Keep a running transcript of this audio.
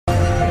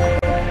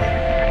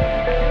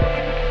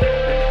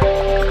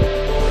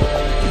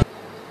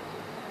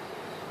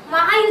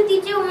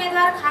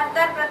उमेदवार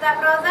खासदार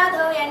प्रतापराव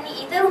जाधव यांनी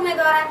इतर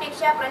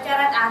उमेदवारांपेक्षा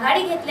प्रचारात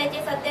आघाडी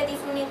घेतल्याचे सत्य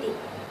दिसून येते।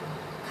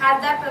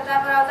 खासदार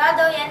प्रतापराव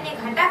जाधव यांनी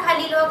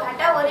घाटाखालील व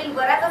घाटावरील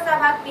बराचसा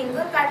भाग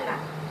पिंजून काढला।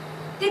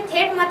 ते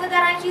थेट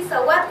मतदारांशी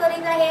संवाद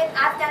करीत आहेत।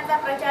 आज त्यांचा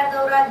प्रचार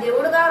दौरा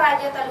देऊळगाव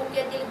राजा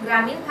तालुक्यातील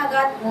ग्रामीण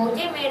भागात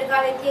मौजे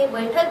मेडगाव येथे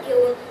बैठक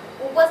घेऊन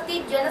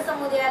उपस्थित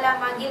जनसमुदायाला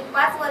मागील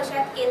 5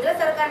 वर्षात केंद्र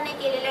सरकारने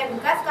केलेल्या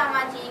विकास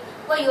कामाची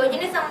व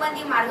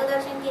योजनेसंबंधी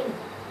मार्गदर्शन केले।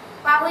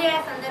 पाहूया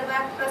या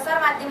संदर्भात प्रसार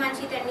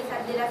माध्यमांशी त्यांनी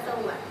साधलेला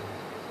संवाद।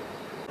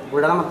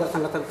 बुलढाणा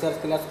मतदारसंघाचा विचार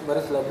केल्यास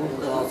बरेच लघु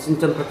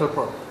सिंचन प्रकल्प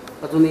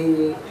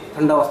अजूनही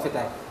थंड अवस्थेत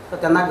आहे, तर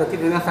त्यांना गती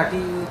देण्यासाठी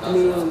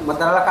तुम्ही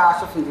मतदाराला काय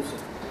आश्वासन देऊ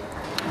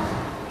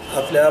शकता?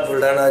 आपल्या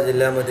बुलढाणा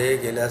जिल्ह्यामध्ये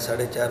गेल्या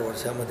 4.5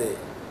 वर्षामध्ये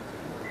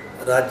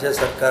राज्य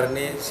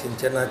सरकारने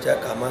सिंचनाच्या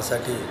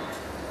कामासाठी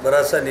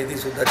बराचसा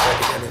निधीसुद्धा त्या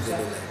ठिकाणी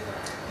दिलेला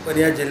आहे। पण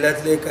या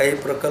जिल्ह्यातले काही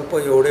प्रकल्प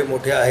एवढे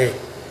मोठे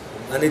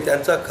आहेत आणि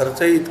त्यांचा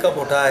खर्चही इतका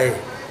मोठा आहे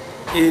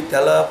की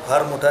त्याला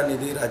फार मोठा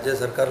निधी राज्य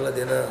सरकारला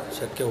देणं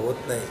शक्य होत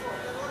नाही।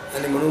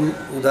 आणि म्हणून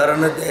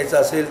उदाहरण द्यायचं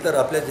असेल तर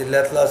आपल्या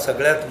जिल्ह्यातला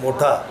सगळ्यात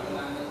मोठा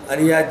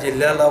आणि या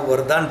जिल्ह्याला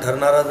वरदान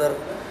ठरणारा जर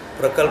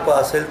प्रकल्प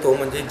असेल तो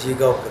म्हणजे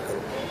जिगाव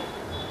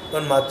प्रकल्प।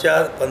 पण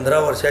मागच्या 15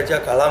 वर्षाच्या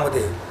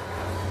काळामध्ये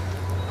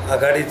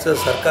आघाडीचं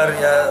सरकार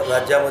या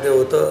राज्यामध्ये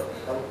होतं।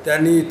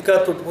 त्यांनी इतका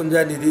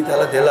तुटपुंजा निधी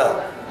त्याला दिला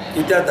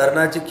की त्या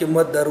धरणाची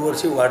किंमत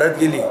दरवर्षी वाढत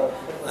गेली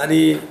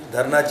आणि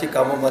धरणाची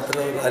कामं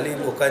मात्र झाली।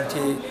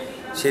 लोकांची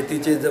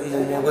शेतीचे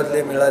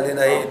मोबदले मिळाले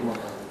नाहीत,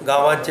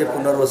 गावांचे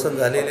पुनर्वसन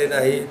झालेले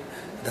नाही,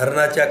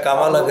 धरणाच्या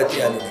कामाला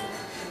गती आली नाही।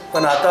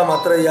 पण आता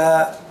मात्र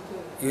या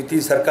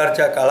युती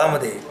सरकारच्या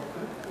काळामध्ये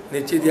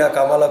निश्चित या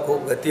कामाला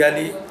खूप गती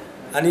आली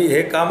आणि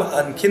हे काम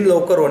आणखीन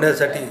लवकर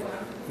होण्यासाठी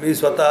मी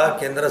स्वतः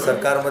केंद्र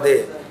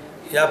सरकारमध्ये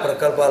या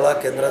प्रकल्पाला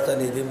केंद्राचा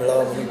निधी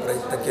मिळावा म्हणून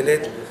प्रयत्न केलेत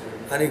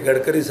आणि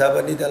गडकरी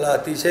साहेबांनी त्याला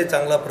अतिशय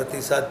चांगला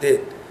प्रतिसाद देत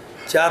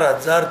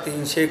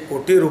 4300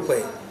 कोटी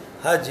रुपये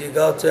हा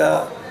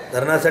जिगावच्या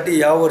धरणासाठी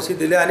यावर्षी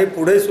दिले आणि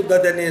पुढे सुद्धा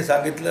त्यांनी हे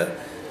सांगितलं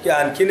की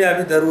आणखीन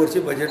आम्ही दरवर्षी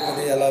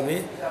बजेटमध्ये याला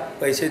आम्ही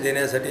पैसे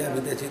देण्यासाठी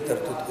आम्ही त्याची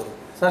तरतूद करू।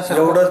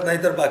 एवढंच नाही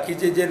तर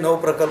बाकीचे जे 9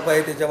 प्रकल्प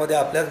आहेत त्याच्यामध्ये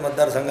आपल्याच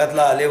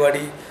मतदारसंघातला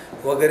आलेवाडी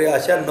वगैरे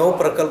अशा 9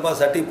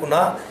 प्रकल्पासाठी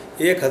पुन्हा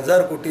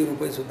 1000 कोटी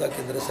रुपये सुद्धा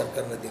केंद्र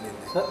सरकारने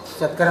दिलेले।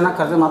 शेतकऱ्यांना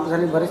कर्जमाफी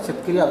झाली, बरेच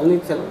शेतकरी अजूनही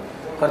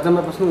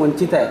कर्जमाफीपासून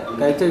वंचित आहे,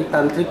 काहीचे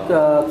तांत्रिक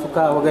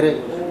चुका वगैरे,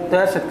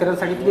 त्या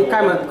शेतकऱ्यांसाठी तुम्ही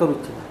काय मदत करू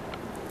इच्छिता?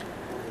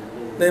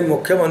 नाही,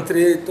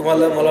 मुख्यमंत्री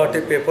तुम्हाला मला वाटते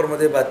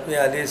पेपरमध्ये बातमी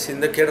आली,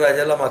 सिंदखेड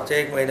राजाला मागच्या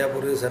 1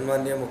 महिन्यापूर्वी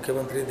सन्माननीय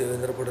मुख्यमंत्री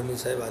देवेंद्र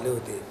फडणवीस साहेब आले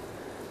होते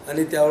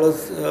आणि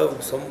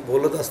त्यावेळेस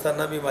बोलत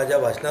असताना मी माझ्या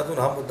भाषणातून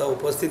हा मुद्दा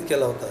उपस्थित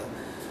केला होता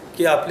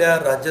की आपल्या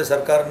राज्य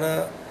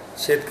सरकारनं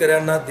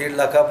शेतकऱ्यांना 1.5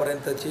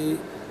 लाखापर्यंतची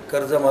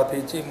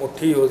कर्जमाफीची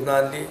मोठी योजना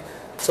आणली।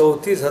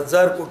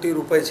 34,000 कोटी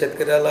रुपये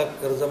शेतकऱ्याला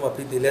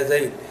कर्जमाफी दिल्या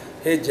जाईल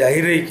हे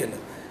जाहीरही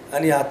केलं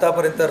आणि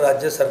आतापर्यंत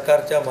राज्य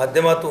सरकारच्या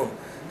माध्यमातून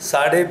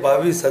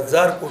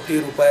 22,500 कोटी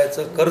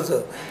रुपयाचं कर्ज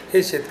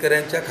हे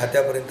शेतकऱ्यांच्या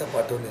खात्यापर्यंत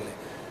पाठवलेलं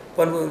आहे।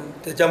 पण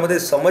त्याच्यामध्ये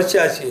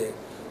समस्या अशी आहे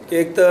की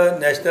एक तर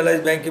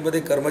नॅशनलाइज बँकेमध्ये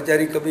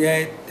कर्मचारी कमी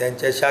आहेत,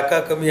 त्यांच्या शाखा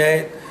कमी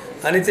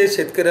आहेत आणि ते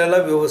शेतकऱ्याला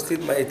व्यवस्थित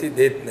माहिती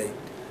देत नाही।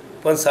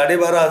 पण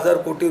 12,500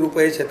 कोटी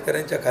रुपये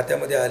शेतकऱ्यांच्या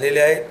खात्यामध्ये आलेले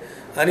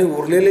आहेत आणि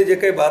उरलेले जे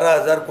काही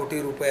 12,000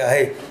 कोटी रुपये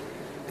आहेत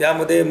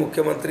त्यामध्ये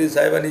मुख्यमंत्री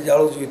साहेबांनी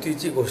ज्यावेळेस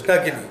युतीची घोषणा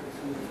केली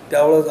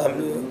त्यावेळेस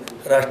आम्ही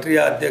राष्ट्रीय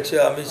अध्यक्ष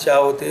अमित शाह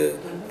होते,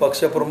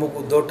 पक्षप्रमुख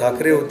उद्धव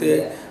ठाकरे होते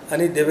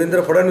आणि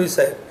देवेंद्र फडणवीस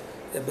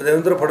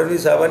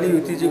साहेबांनी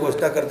युतीची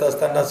घोषणा करत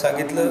असताना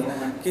सांगितलं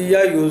की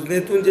या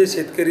योजनेतून जे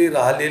शेतकरी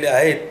राहिलेले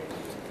आहेत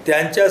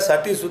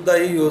त्यांच्यासाठी सुद्धा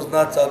ही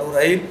योजना चालू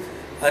राहील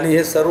आणि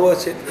हे सर्व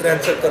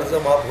शेतकऱ्यांचं कर्ज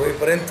माफ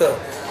होईपर्यंत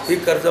ही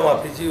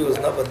कर्जमाफीची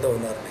योजना बंद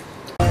होणार नाही।